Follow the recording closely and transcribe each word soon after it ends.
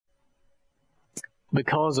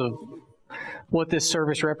because of what this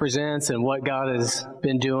service represents and what God has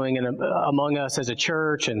been doing among us as a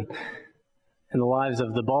church and in the lives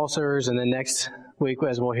of the Balsers, and then next week,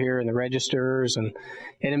 as we'll hear, in the Registers and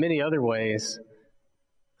in many other ways,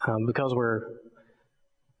 because we're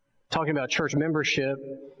talking about church membership.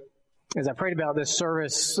 As I prayed about this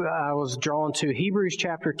service, I was drawn to Hebrews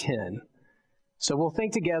chapter 10. So we'll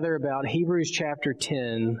think together about Hebrews chapter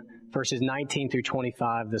 10, verses 19 through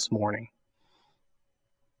 25 this morning.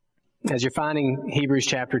 As you're finding Hebrews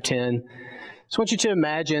chapter 10, I just want you to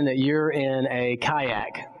imagine that you're in a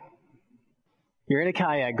kayak. You're in a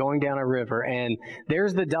kayak going down a river, and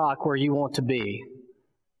there's the dock where you want to be.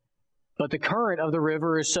 But the current of the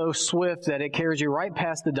river is so swift that it carries you right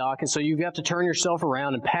past the dock, and so you've got to turn yourself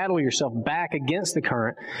around and paddle yourself back against the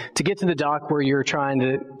current to get to the dock where you're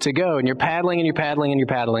trying to go. And you're paddling and you're paddling and you're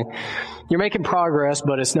paddling. You're making progress,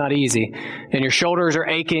 but it's not easy. And your shoulders are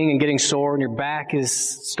aching and getting sore, and your back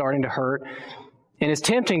is starting to hurt. And it's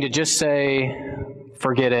tempting to just say,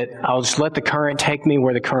 forget it. I'll just let the current take me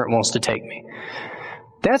where the current wants to take me.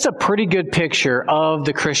 That's a pretty good picture of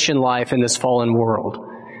the Christian life in this fallen world.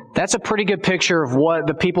 That's a pretty good picture of what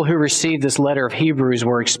the people who received this letter of Hebrews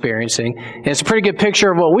were experiencing. And it's a pretty good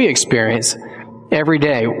picture of what we experience every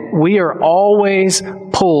day. We are always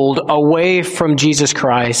pulled away from Jesus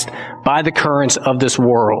Christ by the currents of this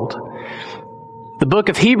world. The book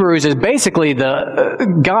of Hebrews is basically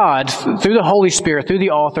the God, through the Holy Spirit, through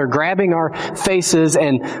the author, grabbing our faces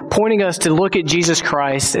and pointing us to look at Jesus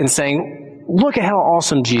Christ and saying, look at how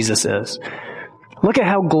awesome Jesus is. Look at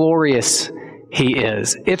how glorious He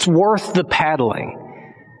is. It's worth the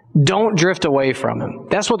paddling. Don't drift away from Him.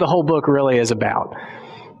 That's what the whole book really is about.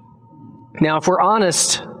 Now, if we're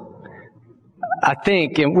honest, I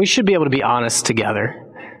think, and we should be able to be honest together,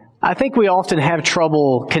 I think we often have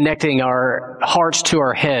trouble connecting our hearts to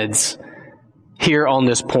our heads here on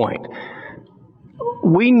this point.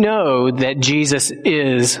 We know that Jesus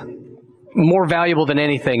is more valuable than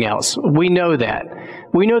anything else. We know that.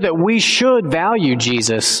 We know that we should value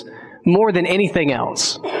Jesus more than anything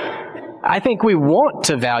else. I think we want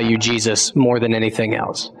to value Jesus more than anything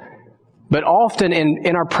else. But often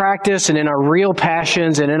in our practice and in our real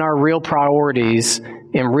passions and in our real priorities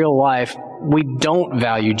in real life, we don't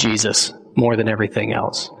value Jesus more than everything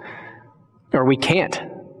else. Or we can't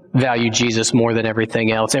value Jesus more than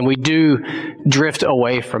everything else, and we do drift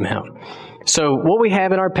away from Him. So what we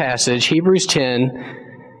have in our passage, Hebrews 10,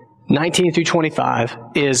 19 through 25,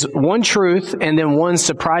 is one truth and then one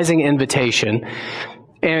surprising invitation.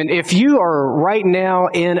 And if you are right now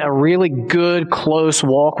in a really good, close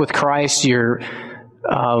walk with Christ, you're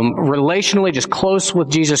relationally just close with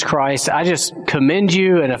Jesus Christ, I just commend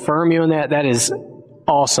you and affirm you in that. That is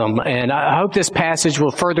awesome. And I hope this passage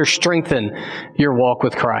will further strengthen your walk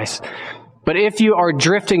with Christ. But if you are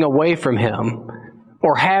drifting away from Him,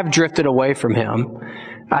 or have drifted away from Him,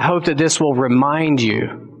 I hope that this will remind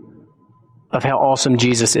you of how awesome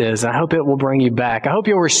Jesus is. I hope it will bring you back. I hope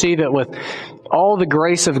you'll receive it with all the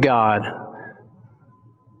grace of God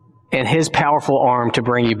and His powerful arm to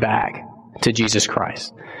bring you back to Jesus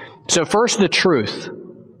Christ. So first, the truth.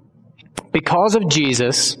 Because of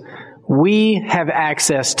Jesus, we have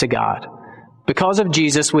access to God. Because of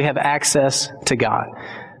Jesus, we have access to God.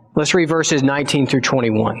 Let's read verses 19 through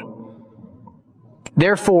 21.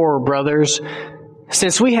 Therefore, brothers,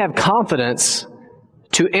 since we have confidence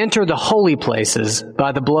to enter the holy places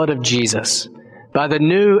by the blood of Jesus, by the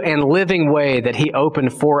new and living way that He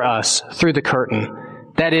opened for us through the curtain,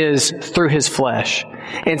 that is, through His flesh.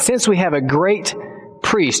 And since we have a great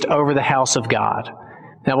priest over the house of God.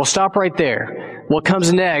 Now we'll stop right there. What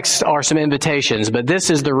comes next are some invitations, but this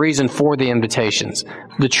is the reason for the invitations,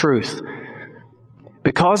 the truth.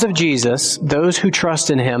 Because of Jesus, those who trust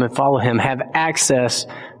in Him and follow Him have access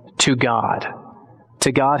to God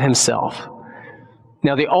Himself.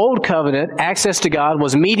 Now, the Old Covenant, access to God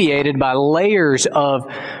was mediated by layers of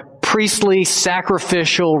priestly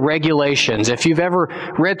sacrificial regulations. If you've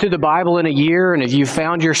ever read through the Bible in a year, and if you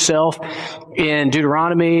found yourself in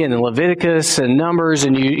Deuteronomy and Leviticus and Numbers,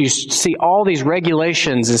 and you see all these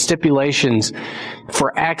regulations and stipulations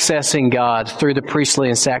for accessing God through the priestly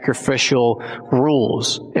and sacrificial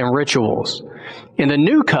rules and rituals. In the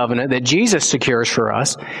New Covenant that Jesus secures for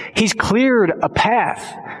us, He's cleared a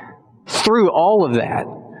path through all of that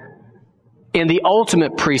in the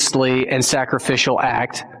ultimate priestly and sacrificial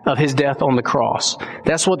act of His death on the cross.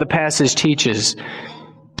 That's what the passage teaches.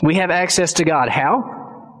 We have access to God.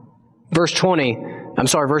 How? Verse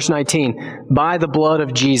 19. By the blood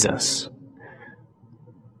of Jesus.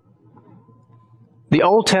 The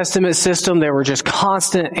Old Testament system, there were just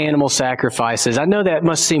constant animal sacrifices. I know that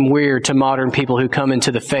must seem weird to modern people who come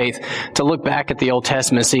into the faith to look back at the Old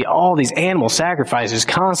Testament and see all these animal sacrifices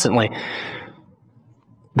constantly.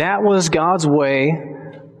 That was God's way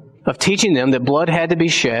of teaching them that blood had to be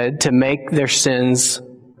shed to make their sins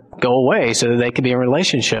go away so that they could be in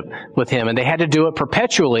relationship with Him. And they had to do it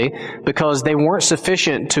perpetually because they weren't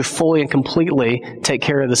sufficient to fully and completely take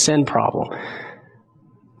care of the sin problem.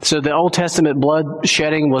 So the Old Testament blood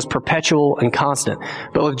shedding was perpetual and constant.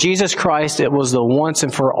 But with Jesus Christ, it was the once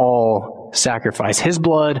and for all sacrifice. His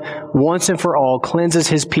blood, once and for all, cleanses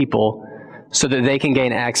His people so that they can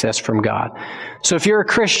gain access from God. So if you're a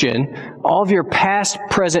Christian, all of your past,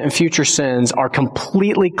 present, and future sins are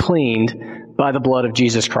completely cleaned by the blood of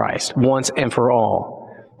Jesus Christ, once and for all.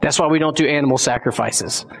 That's why we don't do animal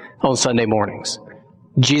sacrifices on Sunday mornings.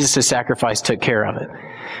 Jesus' sacrifice took care of it.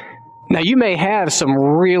 Now, you may have some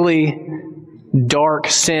really dark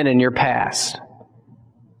sin in your past.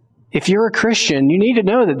 If you're a Christian, you need to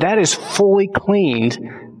know that that is fully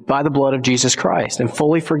cleaned by the blood of Jesus Christ and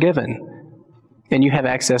fully forgiven. And you have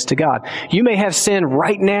access to God. You may have sin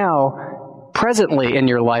right now, presently in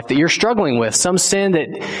your life that you're struggling with. Some sin that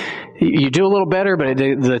you do a little better, but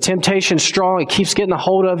the temptation's strong. It keeps getting a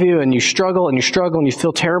hold of you, and you struggle and you struggle and you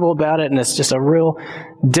feel terrible about it, and it's just a real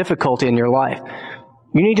difficulty in your life.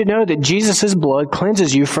 You need to know that Jesus' blood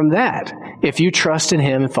cleanses you from that if you trust in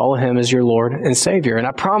Him and follow Him as your Lord and Savior. And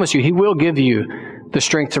I promise you, He will give you the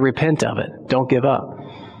strength to repent of it. Don't give up.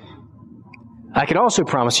 I can also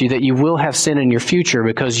promise you that you will have sin in your future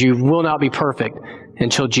because you will not be perfect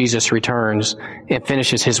until Jesus returns and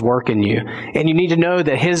finishes His work in you. And you need to know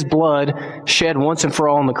that His blood shed once and for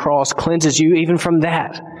all on the cross cleanses you even from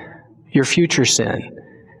that, your future sin.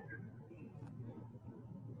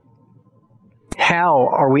 How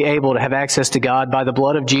are we able to have access to God? By the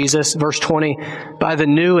blood of Jesus. Verse 20, by the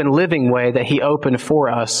new and living way that He opened for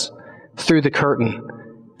us through the curtain,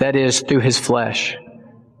 that is, through His flesh.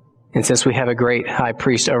 And since we have a great high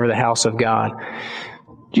priest over the house of God.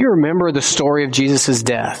 Do you remember the story of Jesus'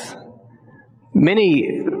 death?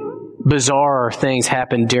 Many bizarre things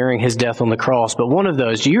happened during His death on the cross, but one of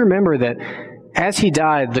those, do you remember that as He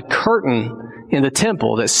died, the curtain in the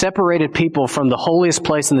temple that separated people from the holiest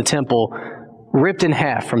place in the temple ripped in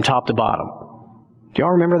half from top to bottom? Do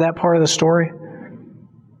y'all remember that part of the story?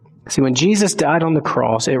 See, when Jesus died on the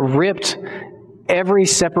cross, it ripped every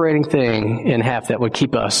separating thing in half that would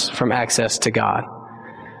keep us from access to God.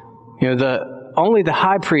 You know, only the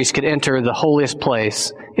high priest could enter the holiest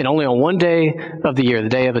place, and only on one day of the year, the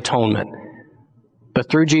Day of Atonement. But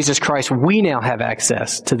through Jesus Christ, we now have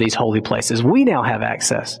access to these holy places. We now have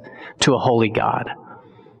access to a holy God.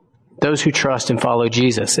 Those who trust and follow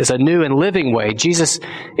Jesus. It's a new and living way. Jesus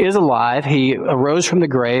is alive. He arose from the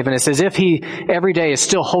grave, and it's as if He every day is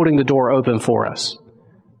still holding the door open for us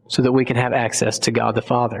so that we can have access to God the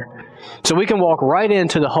Father. So we can walk right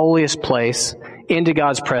into the holiest place, into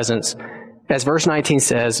God's presence, as verse 19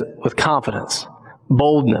 says, with confidence,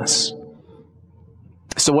 boldness.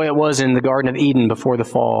 It's the way it was in the Garden of Eden before the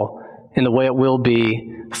fall, and the way it will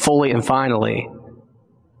be fully and finally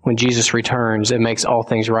when Jesus returns and makes all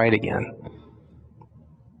things right again.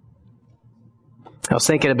 I was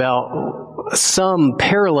thinking about some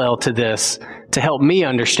parallel to this to help me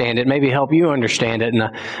understand it, maybe help you understand it. And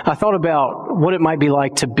I thought about what it might be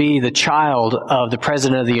like to be the child of the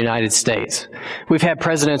President of the United States. We've had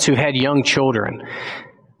presidents who've had young children.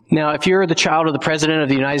 Now, if you're the child of the President of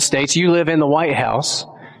the United States, you live in the White House.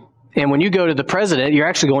 And when you go to the President, you're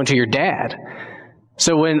actually going to your dad.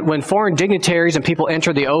 So when foreign dignitaries and people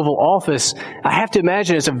enter the Oval Office, I have to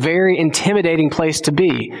imagine it's a very intimidating place to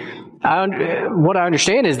be. What I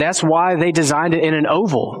understand is that's why they designed it in an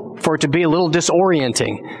oval, for it to be a little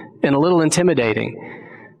disorienting and a little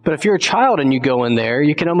intimidating. But if you're a child and you go in there,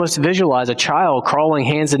 you can almost visualize a child crawling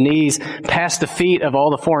hands and knees past the feet of all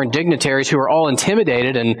the foreign dignitaries who are all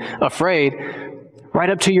intimidated and afraid, right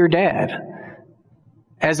up to your dad.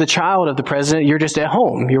 As the child of the president, you're just at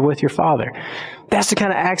home. You're with your father. That's the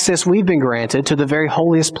kind of access we've been granted to the very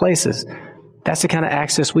holiest places. That's the kind of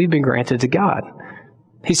access we've been granted to God.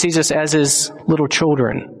 He sees us as His little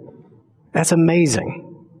children. That's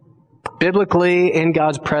amazing. Biblically, in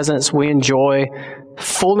God's presence, we enjoy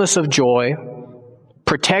fullness of joy,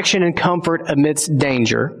 protection and comfort amidst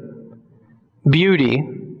danger, beauty,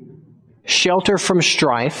 shelter from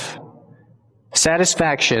strife,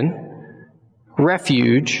 satisfaction,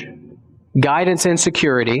 refuge, guidance and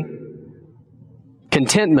security,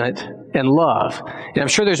 contentment, and love. And I'm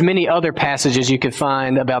sure there's many other passages you could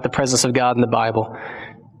find about the presence of God in the Bible,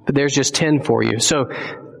 but there's just 10 for you. So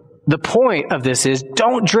the point of this is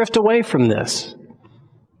don't drift away from this.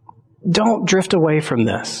 Don't drift away from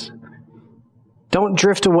this. Don't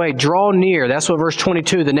drift away. Draw near. That's what verse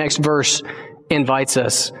 22, the next verse, invites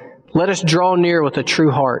us. Let us draw near with a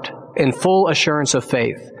true heart and full assurance of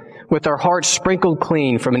faith, with our hearts sprinkled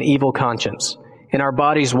clean from an evil conscience and our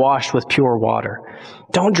bodies washed with pure water.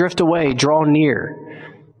 Don't drift away. Draw near.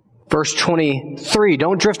 Verse 23,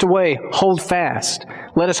 don't drift away. Hold fast.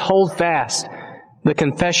 Let us hold fast the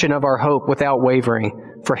confession of our hope without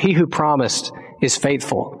wavering, for he who promised is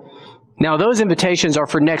faithful. Now, those invitations are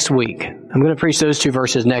for next week. I'm going to preach those two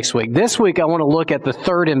verses next week. This week, I want to look at the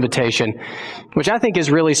third invitation, which I think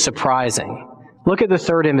is really surprising. Look at the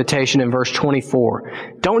third invitation in verse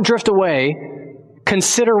 24. Don't drift away.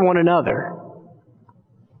 Consider one another.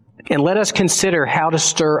 And let us consider how to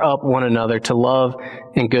stir up one another to love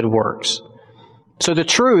and good works. So the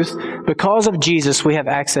truth, because of Jesus, we have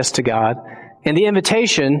access to God. And the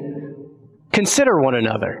invitation, consider one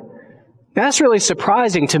another. Now, that's really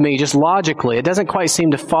surprising to me, just logically. It doesn't quite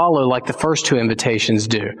seem to follow like the first two invitations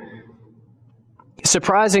do. It's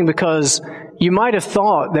surprising because you might have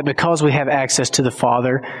thought that because we have access to the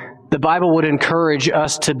Father, the Bible would encourage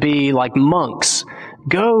us to be like monks.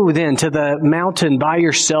 Go then to the mountain by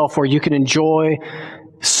yourself where you can enjoy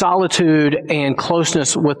solitude and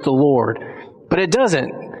closeness with the Lord. But it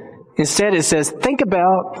doesn't. Instead, it says, think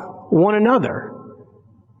about one another.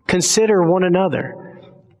 Consider one another.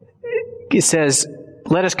 It says,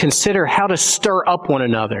 let us consider how to stir up one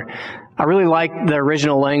another. I really like the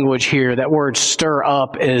original language here. That word stir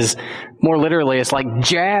up is more literally, it's like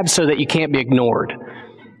jab so that you can't be ignored.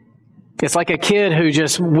 It's like a kid who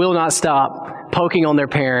just will not stop poking on their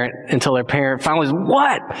parent until their parent finally says,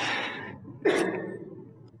 what?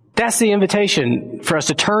 That's the invitation for us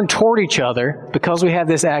to turn toward each other because we have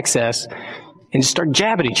this access and start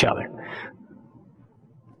jabbing each other.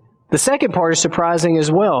 The second part is surprising as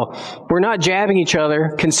well. We're not jabbing each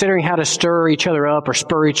other, considering how to stir each other up or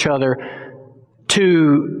spur each other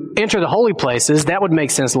to enter the holy places. That would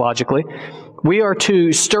make sense logically. We are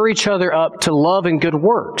to stir each other up to love and good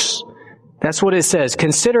works. That's what it says.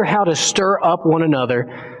 Consider how to stir up one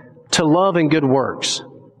another to love and good works.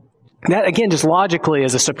 That, again, just logically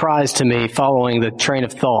is a surprise to me following the train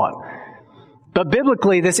of thought. But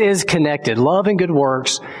biblically, this is connected. Love and good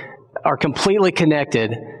works are completely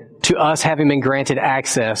connected to us having been granted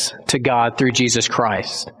access to God through Jesus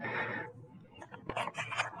Christ.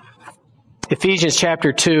 Ephesians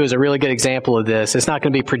chapter 2 is a really good example of this. It's not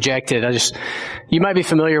going to be projected. You might be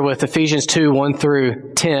familiar with Ephesians 2, 1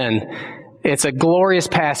 through 10. It's a glorious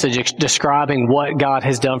passage describing what God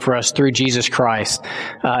has done for us through Jesus Christ,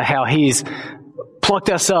 how He's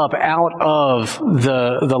plucked us up out of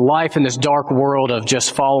the life in this dark world of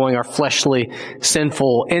just following our fleshly,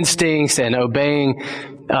 sinful instincts and obeying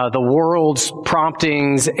the world's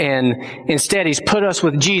promptings, and instead He's put us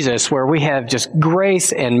with Jesus where we have just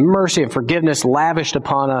grace and mercy and forgiveness lavished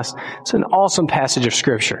upon us. It's an awesome passage of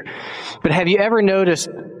Scripture. But have you ever noticed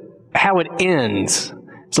how it ends?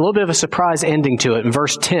 It's a little bit of a surprise ending to it in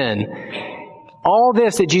verse 10. All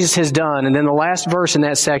this that Jesus has done, and then the last verse in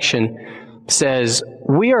that section says,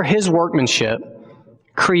 we are His workmanship,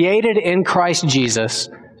 created in Christ Jesus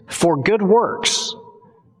for good works,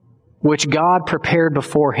 which God prepared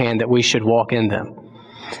beforehand that we should walk in them.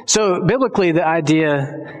 So biblically, the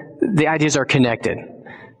ideas are connected.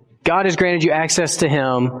 God has granted you access to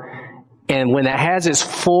Him, and when that has its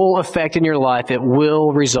full effect in your life, it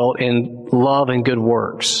will result in love and good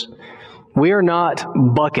works. We are not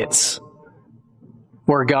buckets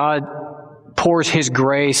where God pours His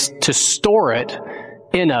grace to store it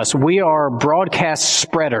in us. We are broadcast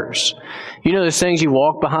spreaders. You know those things you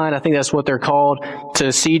walk behind? I think that's what they're called,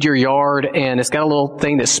 to seed your yard, and it's got a little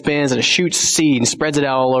thing that spins and it shoots seed and spreads it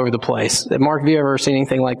out all over the place. Mark, have you ever seen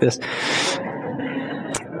anything like this?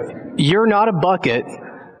 You're not a bucket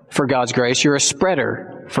for God's grace. You're a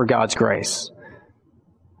spreader for God's grace.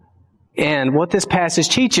 And what this passage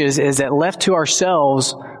teaches is that left to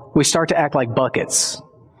ourselves, we start to act like buckets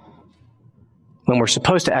when we're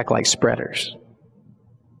supposed to act like spreaders.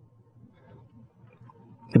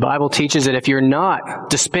 The Bible teaches that if you're not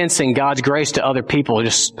dispensing God's grace to other people,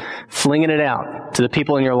 just flinging it out to the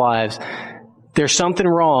people in your lives, there's something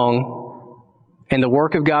wrong, and the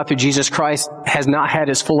work of God through Jesus Christ has not had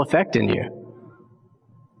its full effect in you.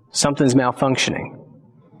 Something's malfunctioning.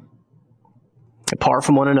 Apart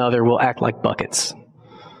from one another, we'll act like buckets.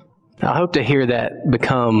 I hope to hear that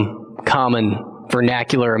become common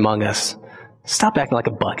vernacular among us. Stop acting like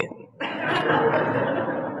a bucket.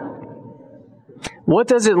 What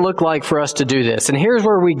does it look like for us to do this? And here's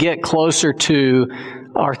where we get closer to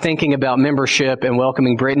our thinking about membership and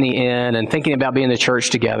welcoming Brittany in and thinking about being the church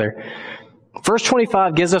together. Verse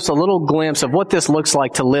 25 gives us a little glimpse of what this looks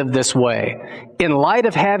like to live this way. In light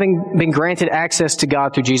of having been granted access to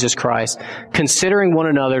God through Jesus Christ, considering one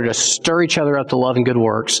another to stir each other up to love and good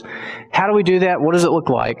works. How do we do that? What does it look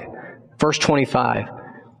like? Verse 25.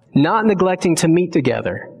 Not neglecting to meet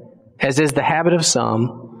together, as is the habit of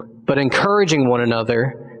some, but encouraging one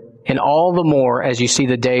another, and all the more as you see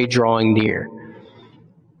the day drawing near.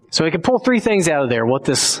 So we can pull three things out of there, what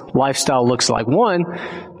this lifestyle looks like. One,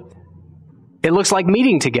 it looks like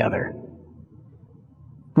meeting together.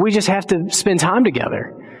 We just have to spend time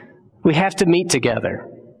together. We have to meet together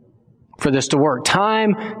for this to work.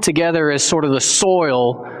 Time together is sort of the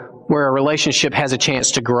soil where a relationship has a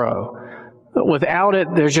chance to grow. Without it,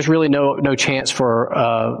 there's just really no chance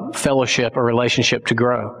for fellowship or relationship to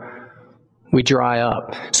grow. We dry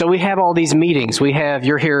up. So we have all these meetings.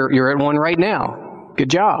 You're here, you're at one right now.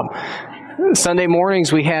 Good job. Sunday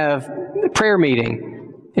mornings we have prayer meeting.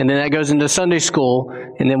 And then that goes into Sunday school,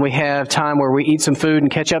 and then we have time where we eat some food and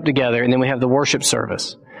catch up together, and then we have the worship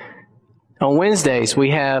service. On Wednesdays,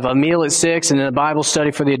 we have a meal at 6 and then a Bible study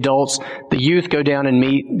for the adults. The youth go down and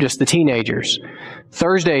meet just the teenagers.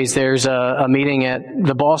 Thursdays, there's a meeting at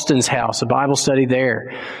the Boston's house, a Bible study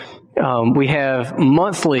there. We have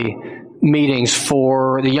monthly meetings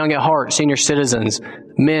for the young at heart, senior citizens,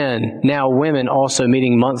 men, now women also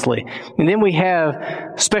meeting monthly. And then we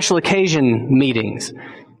have special occasion meetings.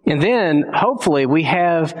 And then, hopefully, we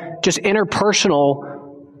have just interpersonal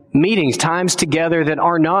meetings, times together that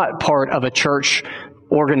are not part of a church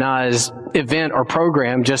organized event or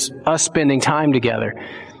program, just us spending time together.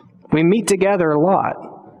 We meet together a lot,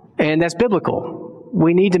 and that's biblical.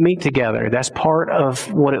 We need to meet together. That's part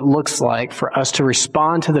of what it looks like for us to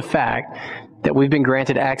respond to the fact that we've been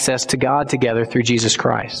granted access to God together through Jesus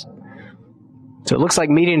Christ. So it looks like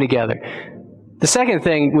meeting together. The second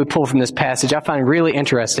thing we pull from this passage I find really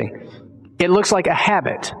interesting. It looks like a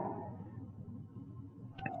habit.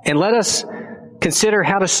 And let us consider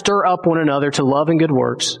how to stir up one another to love and good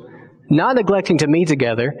works, not neglecting to meet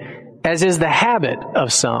together, as is the habit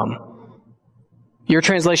of some. Your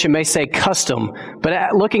translation may say custom,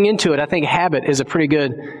 but looking into it, I think habit is a pretty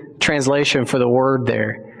good translation for the word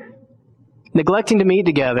there. Neglecting to meet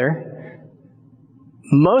together,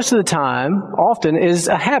 most of the time, often, is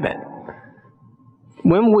a habit.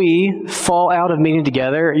 When we fall out of meeting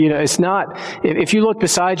together, it's not, if you look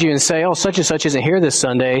beside you and say, oh, such and such isn't here this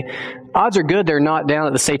Sunday, odds are good they're not down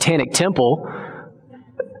at the Satanic Temple.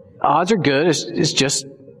 Odds are good it's just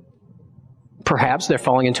perhaps they're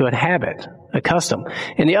falling into a habit, a custom.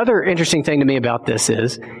 And the other interesting thing to me about this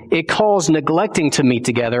is it calls neglecting to meet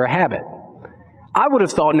together a habit. I would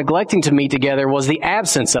have thought neglecting to meet together was the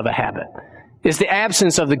absence of a habit. It's the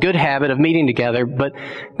absence of the good habit of meeting together. But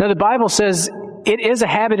no, the Bible says it is a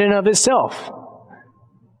habit in of itself.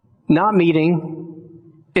 Not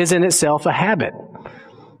meeting is in itself a habit.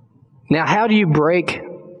 Now, how do you break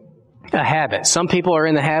a habit? Some people are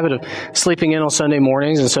in the habit of sleeping in on Sunday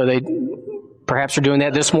mornings, and so they perhaps are doing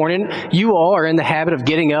that this morning. You all are in the habit of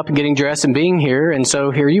getting up and getting dressed and being here, and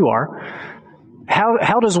so here you are.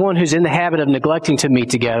 How does one who's in the habit of neglecting to meet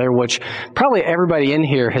together, which probably everybody in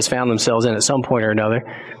here has found themselves in at some point or another,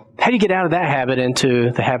 how do you get out of that habit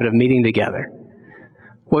into the habit of meeting together?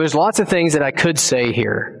 Well, there's lots of things that I could say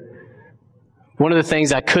here. One of the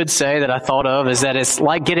things I could say that I thought of is that it's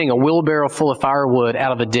like getting a wheelbarrow full of firewood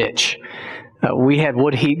out of a ditch. We had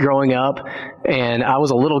wood heat growing up, and I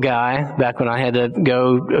was a little guy back when I had to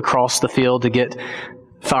go across the field to get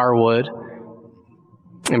firewood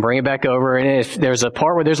and bring it back over. And if there's a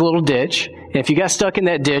part where there's a little ditch, and if you got stuck in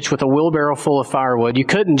that ditch with a wheelbarrow full of firewood, you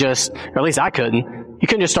couldn't just, or at least I couldn't, you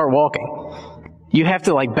couldn't just start walking. You have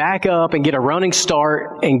to back up and get a running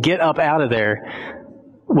start and get up out of there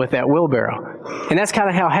with that wheelbarrow. And that's kind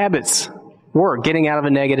of how habits work, getting out of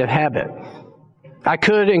a negative habit. I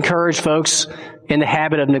could encourage folks in the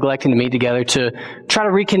habit of neglecting to meet together to try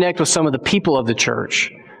to reconnect with some of the people of the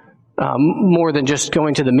church. More than just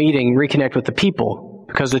going to the meeting, reconnect with the people,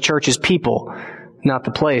 because the church is people, not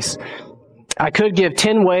the place. I could give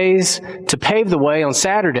 10 ways to pave the way on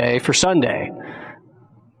Saturday for Sunday.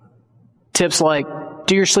 Tips like,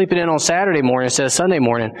 do your sleeping in on Saturday morning instead of Sunday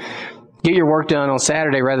morning. Get your work done on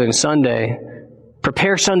Saturday rather than Sunday.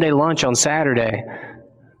 Prepare Sunday lunch on Saturday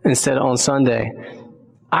instead of on Sunday.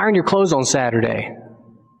 Iron your clothes on Saturday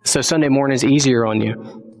so Sunday morning is easier on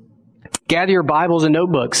you. Gather your Bibles and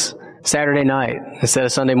notebooks Saturday night instead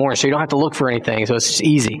of Sunday morning so you don't have to look for anything, so it's just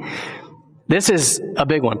easy. This is a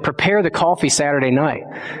big one. Prepare the coffee Saturday night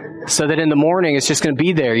so that in the morning it's just going to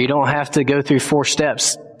be there. You don't have to go through 4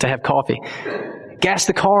 steps to have coffee. gas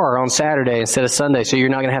the car on Saturday instead of Sunday so you're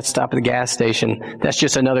not going to have to stop at the gas station. That's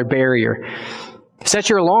just another barrier. Set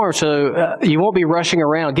your alarm so you won't be rushing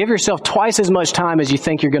around. Give yourself twice as much time as you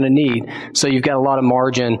think you're going to need so you've got a lot of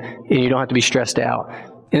margin and you don't have to be stressed out.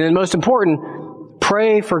 And then most important,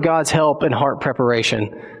 pray for God's help and heart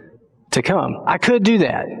preparation to come. I could do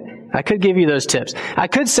that. I could give you those tips. I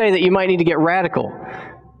could say that you might need to get radical.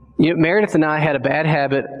 Meredith and I had a bad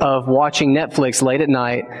habit of watching Netflix late at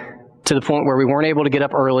night to the point where we weren't able to get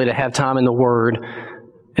up early to have time in the Word.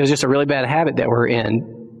 It was just a really bad habit that we're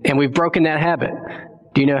in. And we've broken that habit.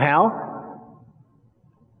 Do you know how?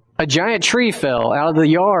 A giant tree fell out of the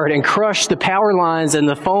yard and crushed the power lines and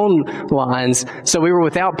the phone lines, so we were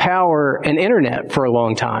without power and internet for a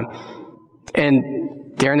long time.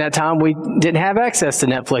 And during that time, we didn't have access to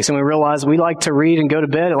Netflix, and we realized we like to read and go to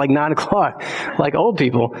bed at like 9 o'clock, like old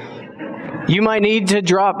people. You might need to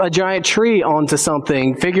drop a giant tree onto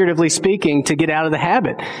something, figuratively speaking, to get out of the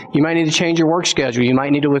habit. You might need to change your work schedule. You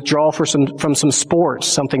might need to withdraw from some sports,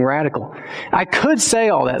 something radical. I could say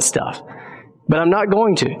all that stuff, but I'm not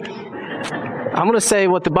going to. I'm going to say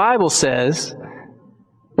what the Bible says,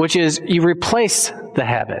 which is you replace the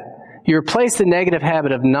habit. You replace the negative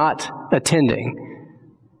habit of not attending.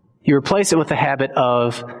 You replace it with the habit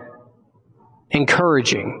of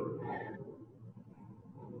encouraging.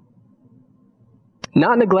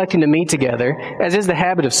 Not neglecting to meet together, as is the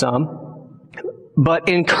habit of some, but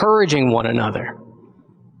encouraging one another.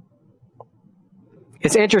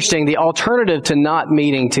 It's interesting, the alternative to not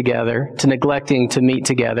meeting together, to neglecting to meet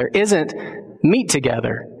together, isn't meet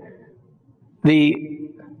together. The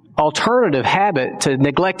alternative habit to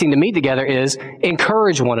neglecting to meet together is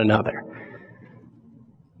encourage one another.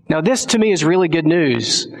 Now, this to me is really good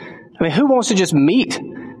news. I mean, who wants to just meet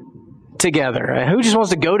together? Who just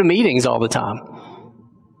wants to go to meetings all the time?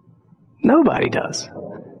 Nobody does.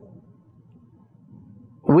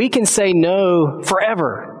 We can say no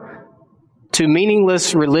forever to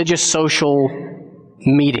meaningless religious social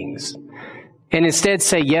meetings and instead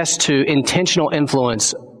say yes to intentional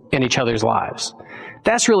influence in each other's lives.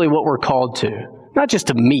 That's really what we're called to. Not just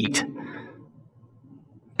to meet,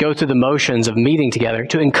 go through the motions of meeting together,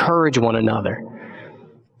 to encourage one another.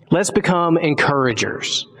 Let's become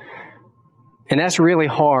encouragers. And that's really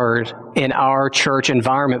hard in our church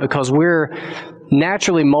environment because we're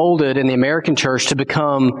naturally molded in the American church to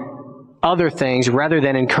become other things rather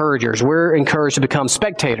than encouragers. We're encouraged to become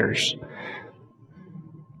spectators.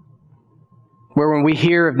 Where when we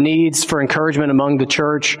hear of needs for encouragement among the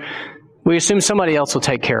church, we assume somebody else will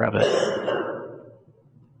take care of it.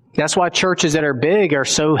 That's why churches that are big are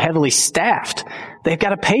so heavily staffed. They've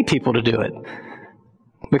got to pay people to do it.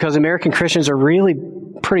 Because American Christians are really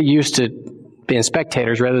pretty used to being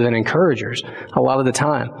spectators rather than encouragers a lot of the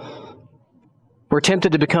time. We're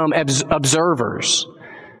tempted to become observers.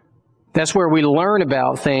 That's where we learn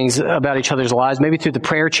about things about each other's lives, maybe through the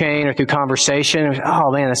prayer chain or through conversation.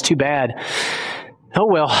 Oh man, that's too bad. Oh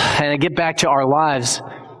well, and get back to our lives.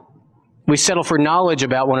 We settle for knowledge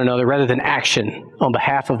about one another rather than action on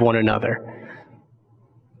behalf of one another.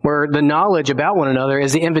 Where the knowledge about one another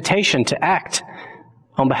is the invitation to act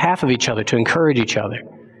on behalf of each other, to encourage each other.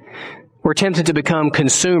 We're tempted to become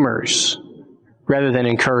consumers rather than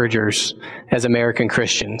encouragers as American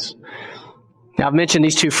Christians. Now, I've mentioned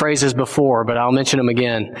these two phrases before, but I'll mention them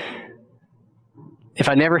again. If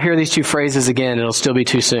I never hear these two phrases again, it'll still be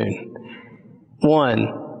too soon. One,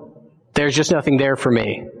 there's just nothing there for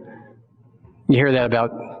me. You hear that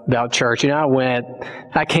about church.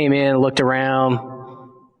 I came in, looked around.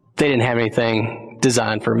 They didn't have anything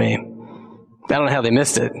designed for me. I don't know how they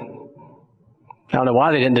missed it. I don't know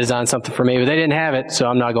why they didn't design something for me, but they didn't have it, so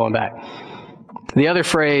I'm not going back. The other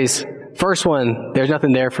phrase, first one, there's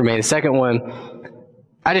nothing there for me. The second one,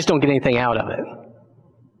 I just don't get anything out of it.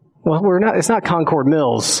 Well, it's not Concord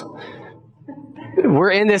Mills.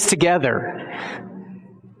 We're in this together.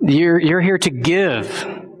 You're here to give,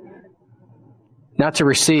 not to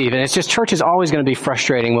receive. And it's just, church is always going to be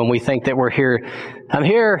frustrating when we think that we're here. I'm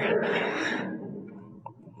here.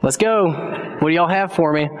 Let's go. What do y'all have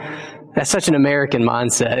for me? That's such an American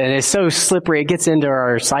mindset, and it's so slippery. It gets into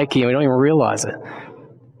our psyche, and we don't even realize it.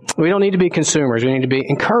 We don't need to be consumers. We need to be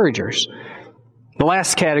encouragers. The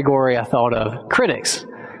last category I thought of, critics.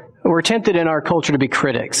 We're tempted in our culture to be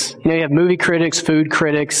critics. You have movie critics, food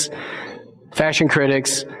critics, fashion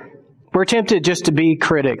critics. We're tempted just to be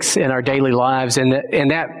critics in our daily lives, and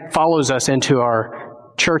that follows us into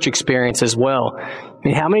our church experience as well. I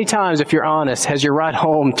mean, how many times, if you're honest, has your ride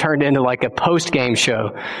home turned into like a post-game show?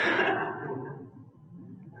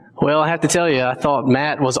 Well, I have to tell you, I thought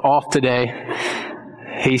Matt was off today.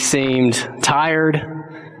 He seemed tired,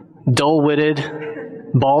 dull-witted,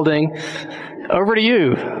 Balding. Over to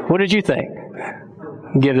you. What did you think?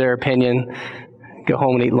 Give their opinion, go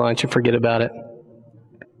home and eat lunch and forget about it.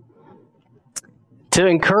 To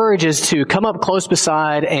encourage is to come up close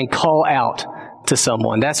beside and call out to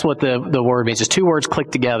someone. That's what the word means. It's two words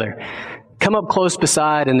clicked together. Come up close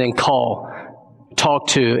beside and then call. Talk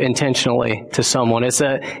to intentionally to someone. It's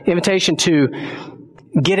an invitation to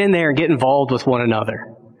get in there and get involved with one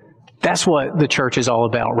another. That's what the church is all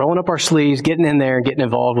about. Rolling up our sleeves, getting in there and getting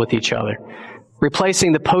involved with each other.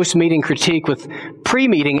 Replacing the post-meeting critique with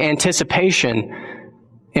pre-meeting anticipation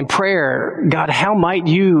and prayer. God, how might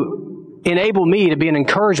you enable me to be an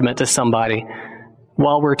encouragement to somebody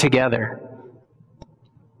while we're together?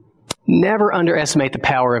 Never underestimate the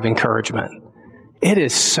power of encouragement. It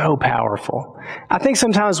is so powerful. I think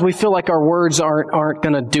sometimes we feel like our words aren't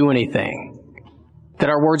going to do anything. That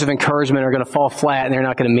our words of encouragement are going to fall flat and they're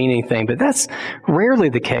not going to mean anything. But that's rarely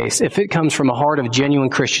the case if it comes from a heart of genuine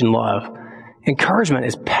Christian love. Encouragement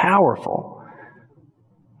is powerful.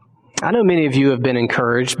 I know many of you have been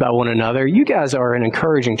encouraged by one another. You guys are an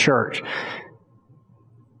encouraging church.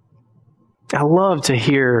 I love to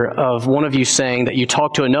hear of one of you saying that you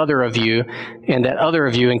talked to another of you and that other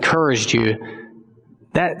of you encouraged you.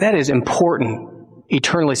 That is important,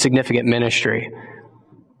 eternally significant ministry.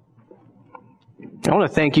 I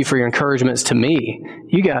want to thank you for your encouragements to me.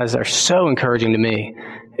 You guys are so encouraging to me.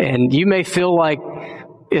 And you may feel like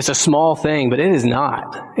it's a small thing, but it is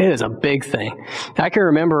not. It is a big thing. I can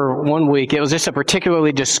remember one week, it was just a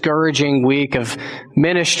particularly discouraging week of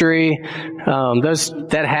ministry.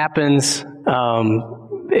 That happens.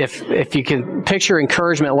 If you can picture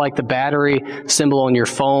encouragement like the battery symbol on your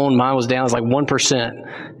phone, mine was down. It was like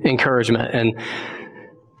 1% encouragement. And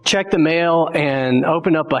checked the mail and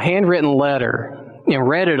opened up a handwritten letter and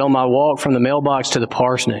read it on my walk from the mailbox to the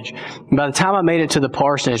parsonage. And by the time I made it to the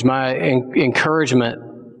parsonage, my encouragement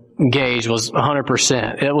gauge was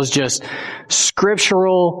 100%. It was just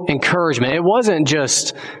scriptural encouragement. It wasn't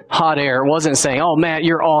just hot air. It wasn't saying, "Oh, Matt,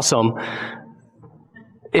 you're awesome."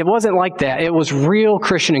 It wasn't like that. It was real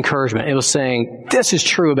Christian encouragement. It was saying, this is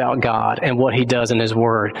true about God and what He does in His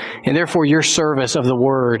Word. And therefore, your service of the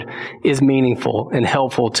Word is meaningful and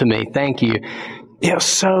helpful to me. Thank you. It was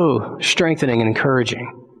so strengthening and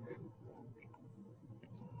encouraging.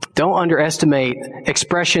 Don't underestimate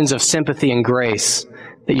expressions of sympathy and grace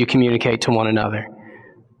that you communicate to one another.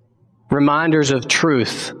 Reminders of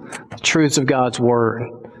truths of God's Word.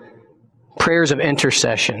 Prayers of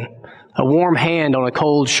intercession. A warm hand on a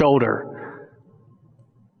cold shoulder.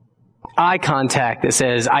 Eye contact that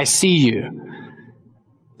says, "I see you."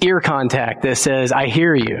 Ear contact that says, "I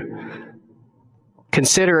hear you."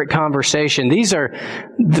 Considerate conversation. These are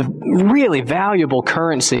the really valuable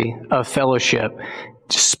currency of fellowship.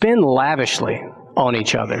 Spend lavishly on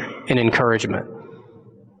each other in encouragement.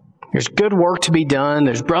 There's good work to be done.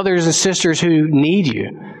 There's brothers and sisters who need you.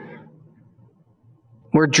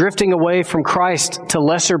 We're drifting away from Christ to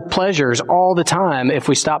lesser pleasures all the time if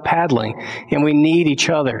we stop paddling, and we need each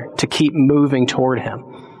other to keep moving toward Him.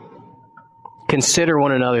 Consider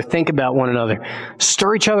one another. Think about one another.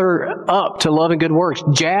 Stir each other up to love and good works.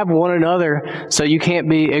 Jab one another so you can't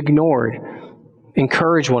be ignored.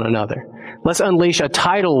 Encourage one another. Let's unleash a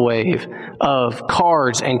tidal wave of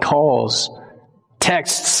cards and calls,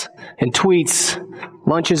 texts and tweets,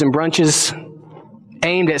 lunches and brunches,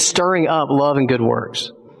 aimed at stirring up love and good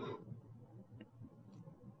works.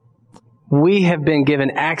 We have been given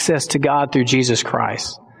access to God through Jesus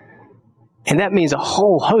Christ. And that means a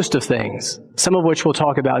whole host of things, some of which we'll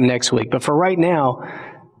talk about next week. But for right now,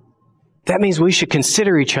 that means we should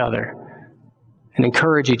consider each other and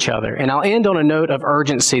encourage each other. And I'll end on a note of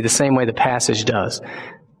urgency the same way the passage does.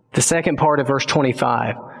 The second part of verse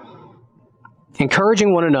 25.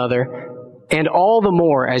 Encouraging one another, and all the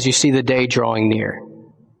more as you see the day drawing near.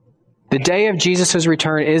 The day of Jesus'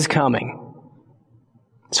 return is coming.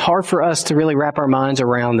 It's hard for us to really wrap our minds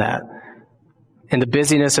around that and the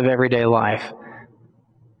busyness of everyday life.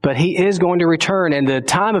 But He is going to return, and the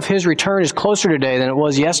time of His return is closer today than it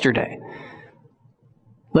was yesterday.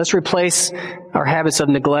 Let's replace our habits of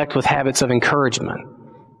neglect with habits of encouragement.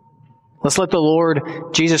 Let's let the Lord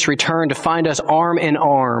Jesus return to find us arm in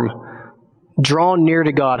arm, drawn near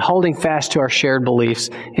to God, holding fast to our shared beliefs,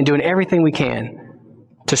 and doing everything we can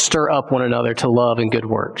to stir up one another to love and good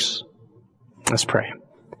works. Let's pray.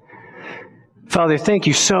 Father, thank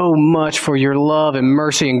you so much for your love and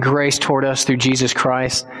mercy and grace toward us through Jesus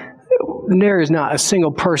Christ. There is not a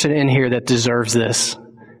single person in here that deserves this.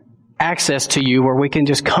 Access to you where we can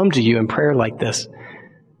just come to you in prayer like this,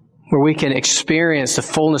 where we can experience the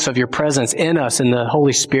fullness of your presence in us in the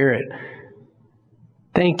Holy Spirit.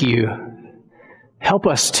 Thank you Help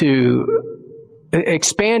us to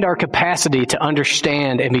expand our capacity to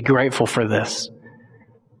understand and be grateful for this.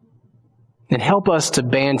 And help us to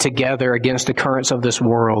band together against the currents of this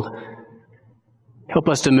world. Help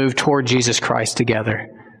us to move toward Jesus Christ together.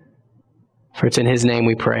 For it's in His name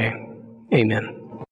we pray. Amen.